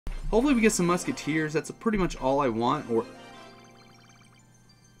Hopefully we get some Musketeers. That's pretty much all I want. Or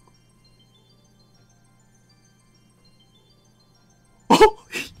oh!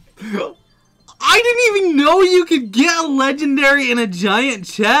 I didn't even know you could get a legendary in a giant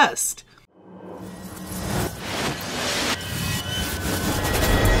chest.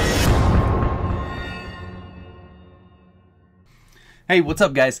 Hey, what's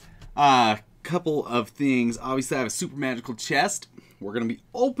up, guys? Couple of things. Obviously, I have a super magical chest. We're gonna be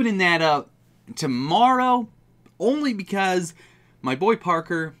opening that up tomorrow, only because my boy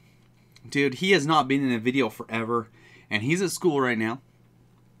Parker, dude, he has not been in a video forever, and he's at school right now,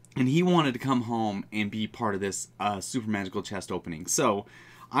 and he wanted to come home and be part of this super magical chest opening. So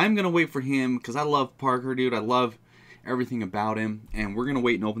I'm gonna wait for him because I love Parker, dude. I love everything about him, and we're gonna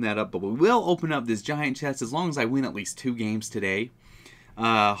wait and open that up. But we will open up this giant chest as long as I win at least 2 games today.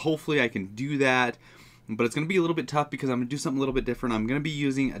 Hopefully I can do that, but it's going to be a little bit tough because I'm going to do something a little bit different. I'm going to be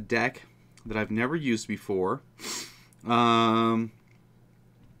using a deck that I've never used before. This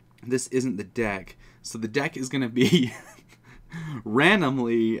isn't the deck. So the deck is going to be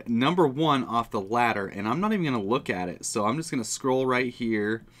randomly number 1 off the ladder, and I'm not even going to look at it. So I'm just going to scroll right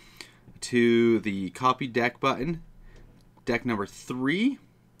here to the copy deck button, deck number 3,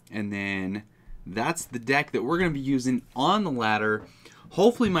 and then that's the deck that we're going to be using on the ladder.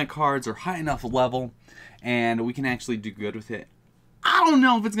 Hopefully my cards are high enough level and we can actually do good with it. I don't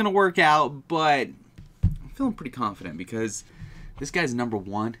know if it's going to work out, but I'm feeling pretty confident because this guy's number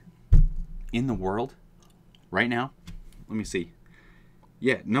 1 in the world right now. Let me see.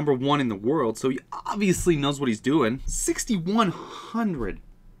 Yeah, number 1 in the world, so he obviously knows what he's doing. 6,100.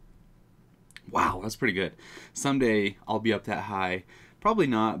 Wow, that's pretty good. Someday I'll be up that high. Probably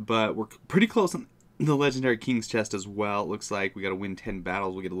not, but we're pretty close on the Legendary King's chest as well. It looks like we got to win 10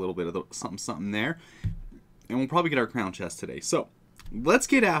 battles. We'll get a little bit of something there. And we'll probably get our crown chest today. So, let's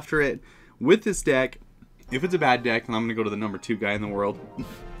get after it with this deck. If it's a bad deck, then I'm going to go to the number 2 guy in the world.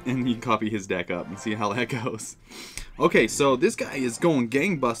 And you can copy his deck up and see how that goes. Okay, so this guy is going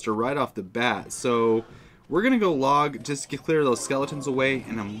gangbuster right off the bat. So, we're going to go log just to clear those skeletons away.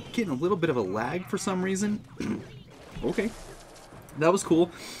 And I'm getting a little bit of a lag for some reason. Okay. That was cool.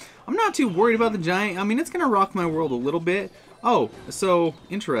 I'm not too worried about the giant. I mean, it's going to rock my world a little bit. Oh, so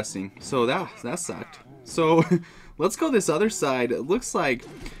interesting. So that sucked. So let's go this other side. It looks like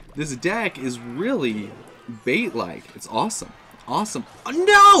this deck is really bait-like. It's awesome. Awesome. Oh,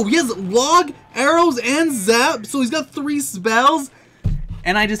 no! He has log, arrows, and zap. So he's got 3 spells.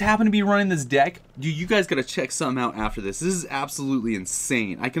 And I just happen to be running this deck. Dude, you guys got to check something out after this. This is absolutely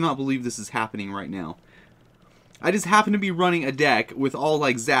insane. I cannot believe this is happening right now. I just happen to be running a deck with all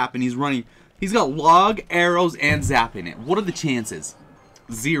like zap, and he's got log, arrows, and zap in it. What are the chances?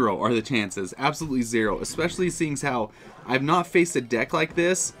 0 are the chances. Absolutely 0. Especially seeing how I've not faced a deck like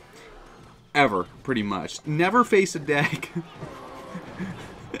this ever, pretty much. Never faced a deck.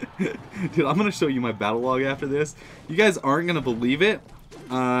 Dude, I'm going to show you my battle log after this. You guys aren't going to believe it.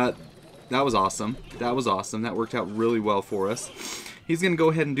 That was awesome. That was awesome. That worked out really well for us. He's going to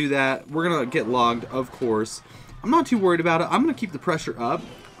go ahead and do that. We're going to get logged, of course. I'm not too worried about it. I'm going to keep the pressure up.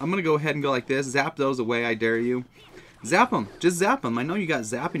 I'm going to go ahead and go like this. Zap those away, I dare you. Zap them. Just zap them. I know you got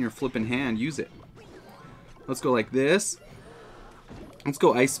zap in your flipping hand. Use it. Let's go like this. Let's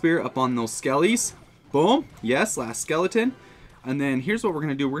go Ice Spear up on those skellies. Boom. Yes, last skeleton. And then here's what we're going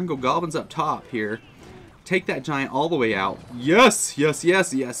to do. We're going to go goblins up top here. Take that giant all the way out. Yes, yes,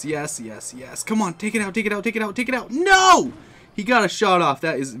 yes, yes, yes, yes, yes. Come on, take it out, take it out, take it out, take it out. No! He got a shot off.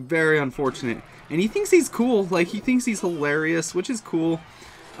 That is very unfortunate. And he thinks he's cool. Like, he thinks he's hilarious, which is cool.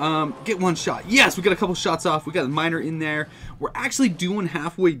 Get 1 shot. Yes, we got a couple shots off. We got a miner in there. We're actually doing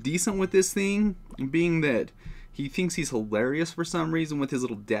halfway decent with this thing, being that he thinks he's hilarious for some reason with his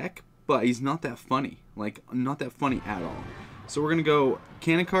little deck, but he's not that funny. Like, not that funny at all. So we're going to go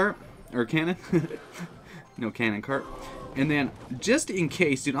cannon cart, or cannon. No, cannon cart. And then, just in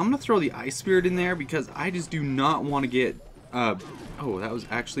case, dude, I'm going to throw the Ice Spirit in there because I just do not want to get... oh, that was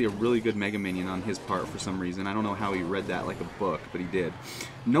actually a really good Mega Minion on his part for some reason. I don't know how he read that like a book, but he did.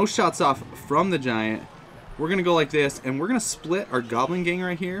 No shots off from the giant. We're going to go like this, and we're going to split our Goblin Gang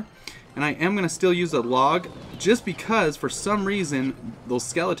right here. And I am going to still use a log, just because for some reason those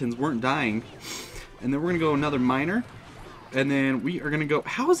skeletons weren't dying. And then we're going to go another miner. And then we are going to go...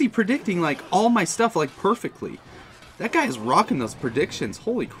 How is he predicting like all my stuff like perfectly? That guy is rocking those predictions.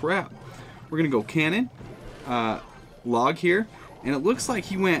 Holy crap. We're going to go cannon. Log here, and it looks like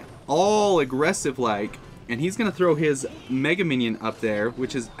he went all aggressive like, and he's gonna throw his Mega Minion up there,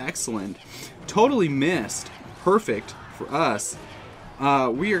 which is excellent. Totally missed. Perfect for us.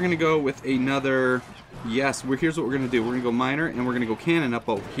 We are gonna go with another Yes, here's what we're going to do. We're going to go miner, and we're going to go cannon up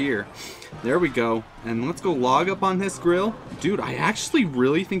over here. There we go. And let's go log up on this grill. Dude, I actually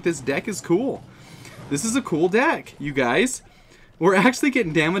really think this deck is cool. This is a cool deck, you guys. We're actually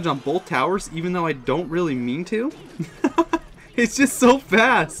getting damage on both towers, even though I don't really mean to. It's just so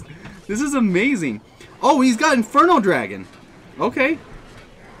fast. This is amazing. Oh, he's got Inferno Dragon. Okay.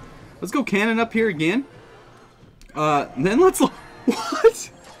 Let's go cannon up here again. Then let's...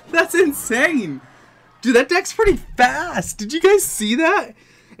 What? That's insane. Dude, that deck's pretty fast. Did you guys see that?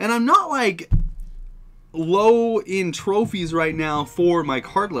 And I'm not like low in trophies right now for my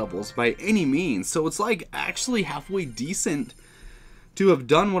card levels by any means. So it's like actually halfway decent to have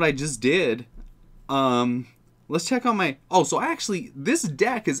done what I just did. Let's check on my... Oh, so actually, this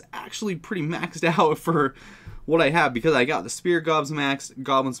deck is actually pretty maxed out for what I have because I got the Spear Goblins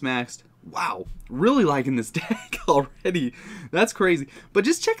maxed. Wow, really liking this deck already. That's crazy. But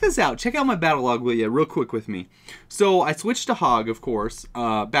just check this out. Check out my battle log, will you, real quick with me. So I switched to Hog, of course,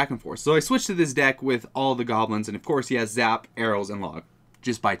 back and forth. So I switched to this deck with all the goblins, and of course he has Zap, Arrows, and Log.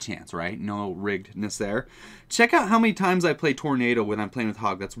 Just by chance, right? No riggedness there. Check out how many times I play Tornado when I'm playing with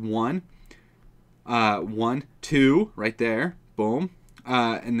Hog. That's 1, 2, right there. Boom.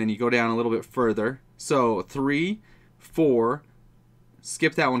 And then you go down a little bit further. So 3, 4...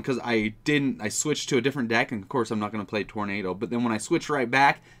 Skip that one because I switched to a different deck, and of course I'm not going to play Tornado. But then when I switch right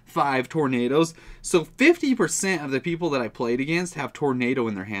back, 5 Tornadoes. So 50% of the people that I played against have Tornado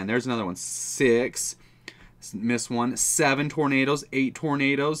in their hand. There's another one. 6. Miss one. 7 Tornadoes. 8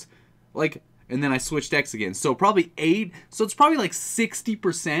 Tornadoes. Like, and then I switched decks again. So probably 8. So it's probably like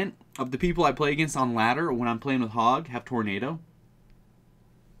 60% of the people I play against on ladder when I'm playing with Hog have Tornado.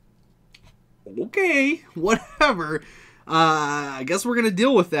 Okay, whatever. I guess we're going to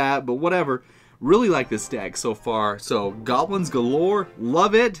deal with that, but whatever. Really like this deck so far. So, Goblins galore.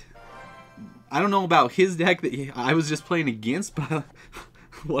 Love it. I don't know about his deck that I was just playing against, but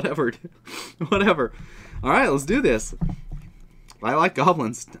whatever. Whatever. Alright, let's do this. I like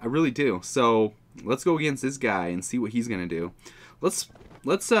Goblins. I really do. So, let's go against this guy and see what he's going to do.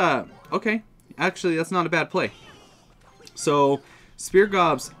 Okay. Actually, that's not a bad play. So, Spear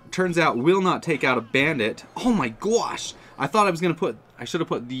Gobs turns out will not take out a bandit. Oh my gosh! I thought I should have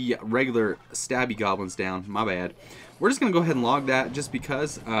put the regular stabby goblins down. My bad. We're just gonna go ahead and log that just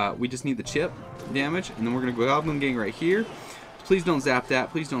because we just need the chip damage, and then we're gonna go Goblin Gang right here. Please don't zap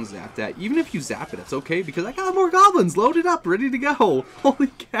that. Please don't zap that. Even if you zap it, it's okay because I got more goblins loaded up, ready to go. Holy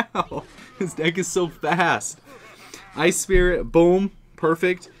cow! This deck is so fast. Ice Spirit, boom,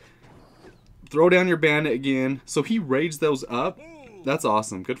 perfect. Throw down your bandit again. So he raged those up. That's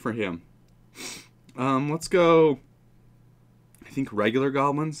awesome. Good for him. Let's go, I think, regular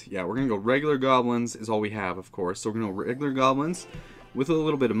goblins. Yeah, we're going to go regular goblins is all we have, of course. So we're going to go regular goblins with a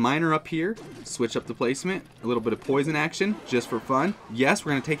little bit of miner up here. Switch up the placement. A little bit of poison action just for fun. Yes,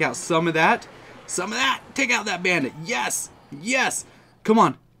 we're going to take out some of that. Some of that. Take out that bandit. Yes. Yes. Come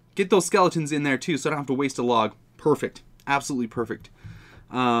on. Get those skeletons in there, too, so I don't have to waste a log. Perfect. Absolutely perfect.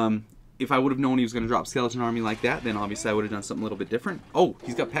 If I would have known he was going to drop Skeleton Army like that, then obviously I would have done something a little bit different. Oh,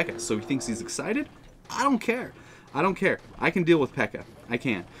 he's got P.E.K.K.A, so he thinks he's excited? I don't care. I don't care. I can deal with P.E.K.K.A. I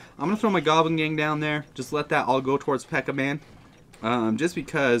can. I'm going to throw my Goblin Gang down there. Just let that all go towards P.E.K.K.A, man. Just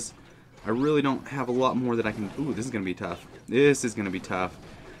because I really don't have a lot more that I can... Ooh, this is going to be tough. This is going to be tough.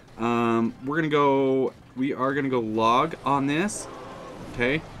 We are going to go log on this.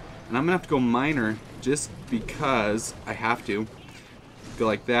 Okay? And I'm going to have to go miner just because I have to. Go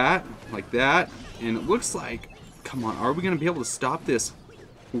like that, and it looks like, come on, are we going to be able to stop this?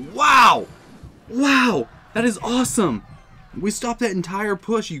 Wow! Wow! That is awesome! We stopped that entire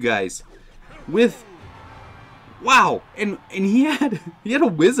push, you guys, with, wow! And he had a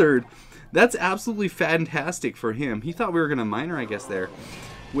wizard. That's absolutely fantastic for him. He thought we were going to miner, I guess, there,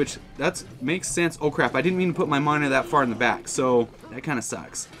 which, makes sense. Oh, crap, I didn't mean to put my miner that far in the back, so that kind of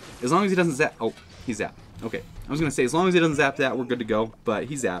sucks. As long as he doesn't zap, oh, he zapped. Okay, I was going to say, as long as he doesn't zap that, we're good to go. But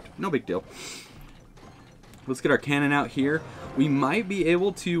he zapped. No big deal. Let's get our cannon out here. We might be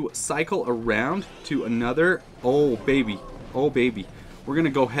able to cycle around to another... Oh, baby. Oh, baby. We're going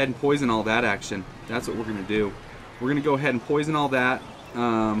to go ahead and poison all that action. That's what we're going to do. We're going to go ahead and poison all that.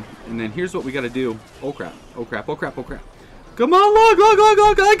 And then here's what we got to do. Oh, crap. Oh, crap. Oh, crap. Oh, crap. Come on, log.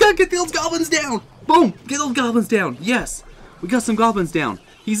 I got to get those goblins down. Boom. Get those goblins down. Yes. We got some goblins down.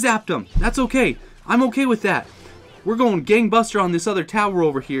 He zapped them. That's okay. I'm okay with that. We're going gangbuster on this other tower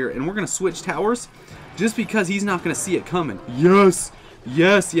over here, and we're going to switch towers just because he's not going to see it coming. Yes.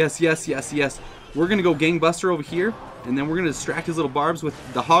 Yes, yes, yes, yes, yes. We're going to go gangbuster over here, and then we're going to distract his little barbs with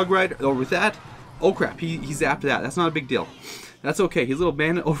the hog rider, or with that. Oh, crap. He zapped that. That's not a big deal. That's okay. His little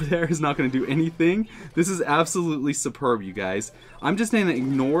bandit over there is not going to do anything. This is absolutely superb, you guys. I'm just going to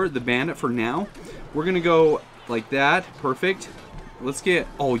ignore the bandit for now. We're going to go like that. Perfect. Let's get...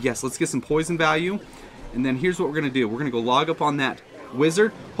 Oh, yes. Let's get some poison value. And then here's what we're going to do. We're going to go log up on that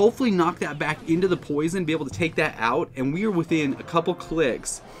wizard. Hopefully knock that back into the poison. Be able to take that out. And we are within a couple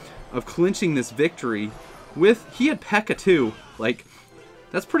clicks of clinching this victory with... He had P.E.K.K.A. too. Like,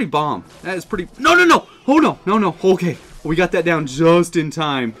 that's pretty bomb. That is pretty... No, no, no. Oh, no. No, no. Okay. We got that down just in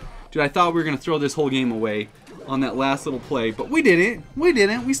time. Dude, I thought we were going to throw this whole game away on that last little play. But we didn't. We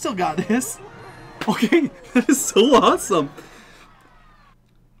didn't. We still got this. Okay. That is so awesome.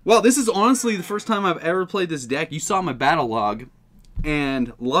 Well, this is honestly the first time I've ever played this deck. You saw my battle log.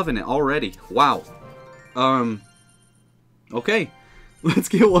 And loving it already. Wow. Okay. Let's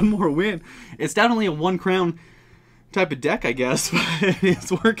get one more win. It's definitely a 1 crown type of deck, I guess. But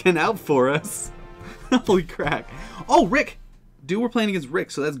it's working out for us. Holy crack. Oh, Rick. Dude, we're playing against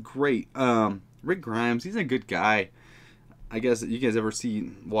Rick, so that's great. Rick Grimes, he's a good guy. I guess, you guys ever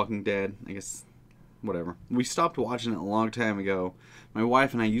see Walking Dead? I guess, whatever. We stopped watching it a long time ago. My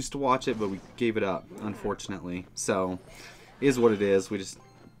wife and I used to watch it, but we gave it up, unfortunately. So, it is what it is. We just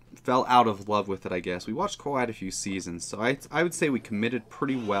fell out of love with it, I guess. We watched quite a few seasons, so I would say we committed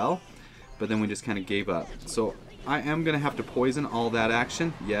pretty well, but then we just kind of gave up. So, I am going to have to poison all that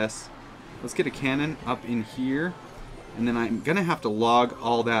action. Yes. Let's get a cannon up in here. And then I'm going to have to log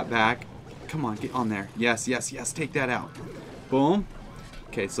all that back. Come on, get on there. Yes, yes, yes. Take that out. Boom.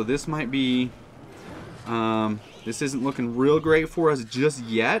 Okay, so this might be... this isn't looking real great for us just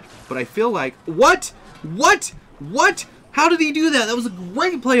yet. But I feel like... What? What? What? How did he do that? That was a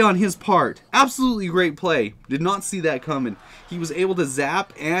great play on his part. Absolutely great play. Did not see that coming. He was able to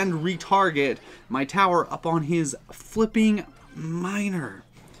zap and retarget my tower up on his flipping miner.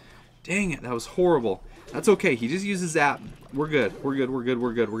 Dang it, that was horrible. That's okay, he just uses zap. We're good, we're good, we're good,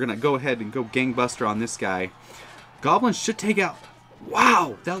 we're good. We're gonna go ahead and go gangbuster on this guy. Goblins should take out...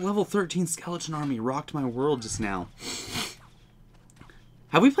 Wow, that level 13 Skeleton Army rocked my world just now.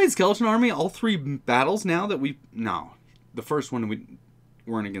 Have we played Skeleton Army all 3 battles now that we... No, the first one we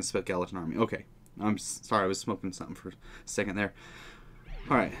weren't against Skeleton Army. Okay, I'm sorry, I was smoking something for a second there.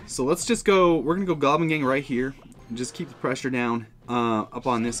 Alright, so let's just go... We're gonna go Goblin Gang right here. Just keep the pressure down up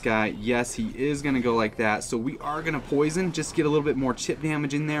on this guy. Yes, he is going to go like that. So we are going to poison. Just get a little bit more chip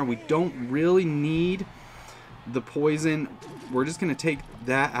damage in there. We don't really need the poison. We're just going to take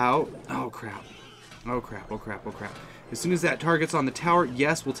that out. Oh, crap. Oh, crap. Oh, crap. Oh, crap. As soon as that target's on the tower,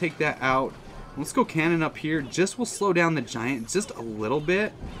 yes, we'll take that out. Let's go cannon up here. Just we'll slow down the giant just a little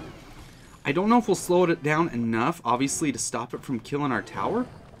bit. I don't know if we'll slow it down enough, obviously, to stop it from killing our tower.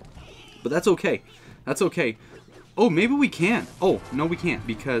 But that's okay. That's okay. Oh, maybe we can. Oh, no we can't,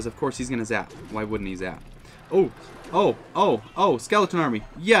 because of course he's going to zap. Why wouldn't he zap? Oh, oh, oh, oh, Skeleton Army.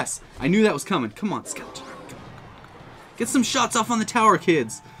 Yes, I knew that was coming. Come on, Skeleton Army. Come on. Get some shots off on the tower,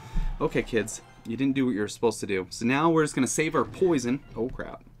 kids. Okay, kids, you didn't do what you were supposed to do. So now we're just going to save our poison. Oh,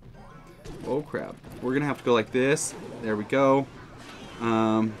 crap. Oh, crap. We're going to have to go like this. There we go.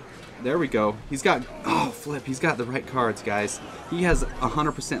 There we go. He's got... Oh, flip. He's got the right cards, guys. He has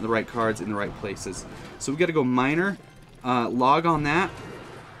 100% the right cards in the right places. So we got to go miner. Log on that.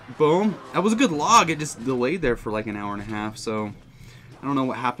 Boom. That was a good log. It just delayed there for like an hour and a half. So I don't know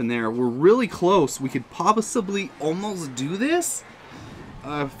what happened there. We're really close. We could possibly almost do this.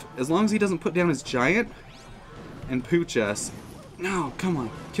 As long as he doesn't put down his giant and pooch us. No, come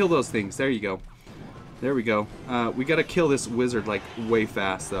on. Kill those things. There you go. There we go. We gotta kill this wizard like way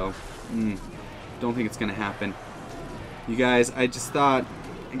fast though. Don't think it's gonna happen. You guys, I just thought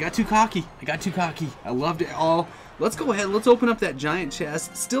I got too cocky. I got too cocky. I loved it all. Let's go ahead. Let's open up that giant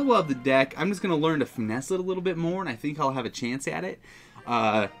chest. Still love the deck. I'm just gonna learn to finesse it a little bit more, and I think I'll have a chance at it.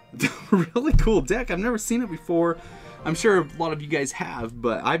 Really cool deck. I've never seen it before. I'm sure a lot of you guys have,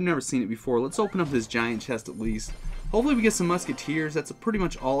 but I've never seen it before. Let's open up this giant chest at least. Hopefully we get some musketeers. That's pretty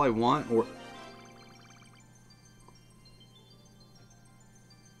much all I want. Or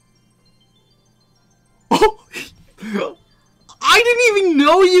I didn't even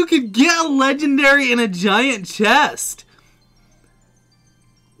know you could get a legendary in a giant chest.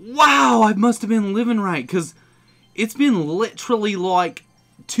 Wow, I must have been living right, because it's been literally like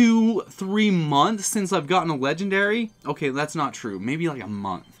 2-3 months since I've gotten a legendary. Okay, that's not true. Maybe like a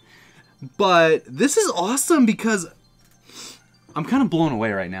month. But this is awesome because I'm kind of blown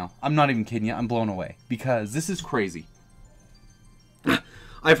away right now. I'm not even kidding you. I'm blown away because this is crazy.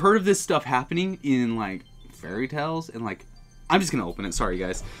 I've heard of this stuff happening in like fairy tales and like... I'm just going to open it. Sorry,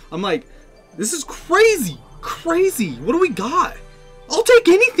 guys. I'm like, this is crazy. Crazy. What do we got? I'll take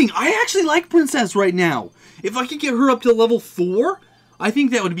anything. I actually like Princess right now. If I could get her up to level 4, I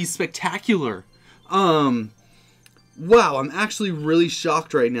think that would be spectacular. Wow, I'm actually really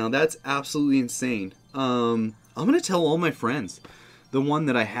shocked right now. That's absolutely insane. I'm going to tell all my friends the one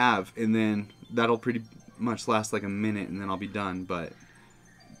that I have, and then that'll pretty much last like a minute, and then I'll be done. But,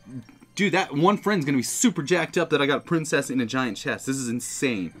 dude, that one friend's going to be super jacked up that I got Princess in a giant chest. This is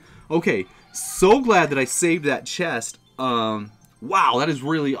insane. Okay, so glad that I saved that chest. Wow, that is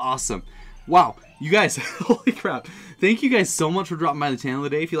really awesome. Wow, you guys, holy crap. Thank you guys so much for dropping by the channel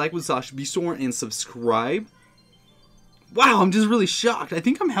today. If you like what you saw, be sure and subscribe. Wow, I'm just really shocked. I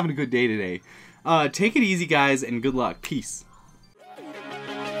think I'm having a good day today. Take it easy, guys, and good luck. Peace.